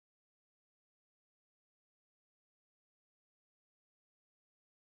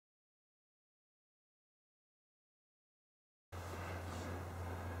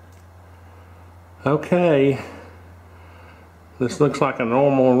Okay, this looks like a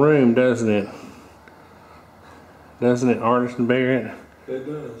normal room, doesn't it? Doesn't it, Artisan Barrett? It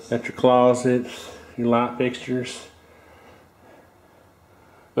does. Got your closet, your light fixtures.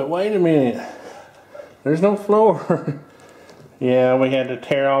 But wait a minute, there's no floor. Yeah, we had to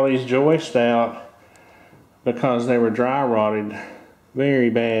tear all these joists out because they were dry rotted very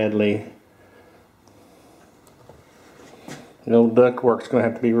badly. The old ductwork's going to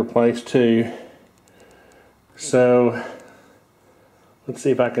have to be replaced too. So let's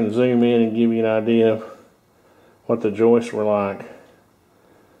see if I can zoom in and give you an idea of what the joists were like.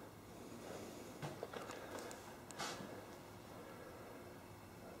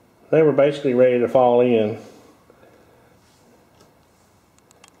 They were basically ready to fall in.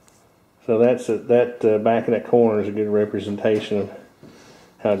 So that's that back of that corner is a good representation of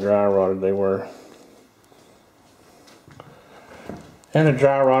how dry rotted they were. And they're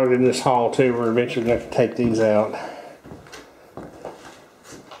dry rotted in this hall too. We're eventually going to have to take these out.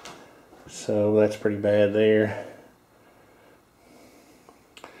 So that's pretty bad there.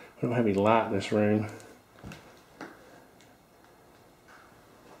 We don't have any light in this room.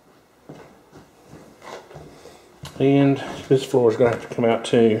 And this floor is going to have to come out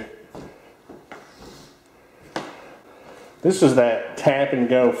too. This is that tap and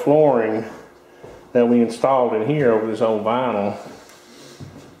go flooring that we installed in here over this old vinyl.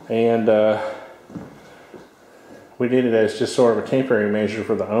 And we did it as just sort of a temporary measure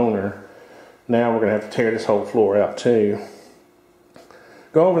for the owner. Now we're going to have to tear this whole floor out too.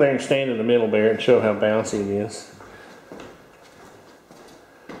 Go over there and stand in the middle, Barrett, and show how bouncy it is.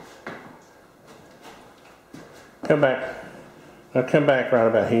 Come back. Now come back right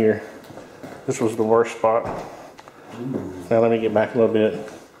about here. This was the worst spot. Now let me get back a little bit.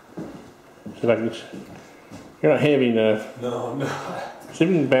 See if I can get you. You're not heavy enough. No, I'm not. See if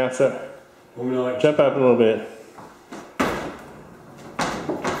you can bounce up. Jump up a little bit.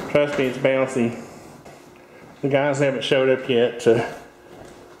 Trust me, it's bouncy. The guys haven't showed up yet to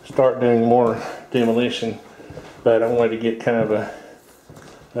start doing more demolition, but I wanted to get kind of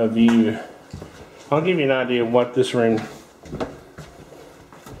a view. I'll give you an idea of what this room.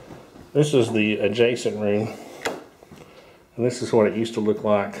 This is the adjacent room, and this is what it used to look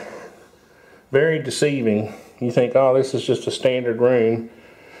like. Very deceiving. You think, oh, this is just a standard room.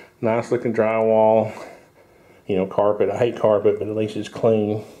 Nice looking drywall. You know, carpet. I hate carpet, but at least it's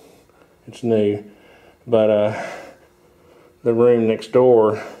clean. It's new. But the room next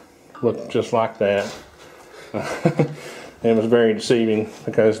door looked just like that. It was very deceiving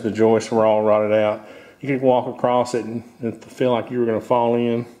because the joists were all rotted out. You could walk across it and feel like you were going to fall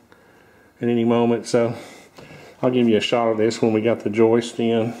in at any moment. So I'll give you a shot of this when we got the joist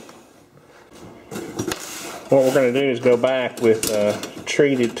in. What we're going to do is go back with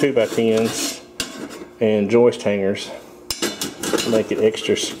treated 2x10s and joist hangers to make it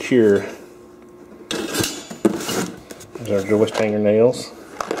extra secure. There's our joist hanger nails.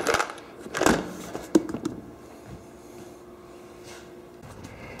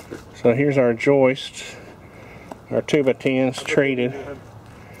 So here's our joist, our 2x10s treated.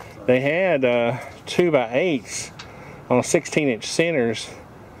 They had 2x8s on 16-inch centers,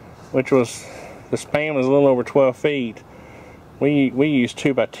 which was, the span was a little over 12 feet. We used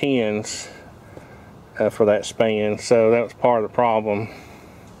 2x10s for that span, so that was part of the problem.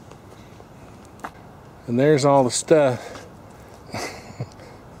 And there's all the stuff.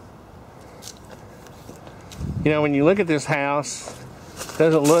 You know, when you look at this house, it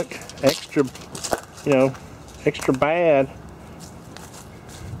doesn't look extra, you know, extra bad.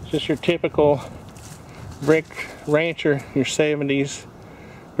 It's just your typical brick rancher, your 70s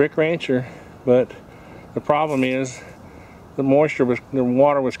brick rancher. But the problem is the water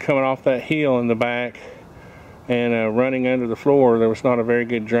was coming off that hill in the back and running under the floor. There was not a very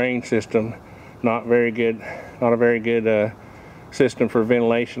good drain system, not a very good system for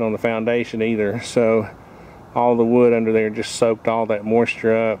ventilation on the foundation either. So all the wood under there just soaked all that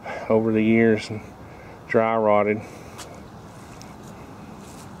moisture up over the years and dry rotted.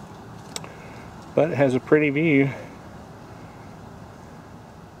 But it has a pretty view.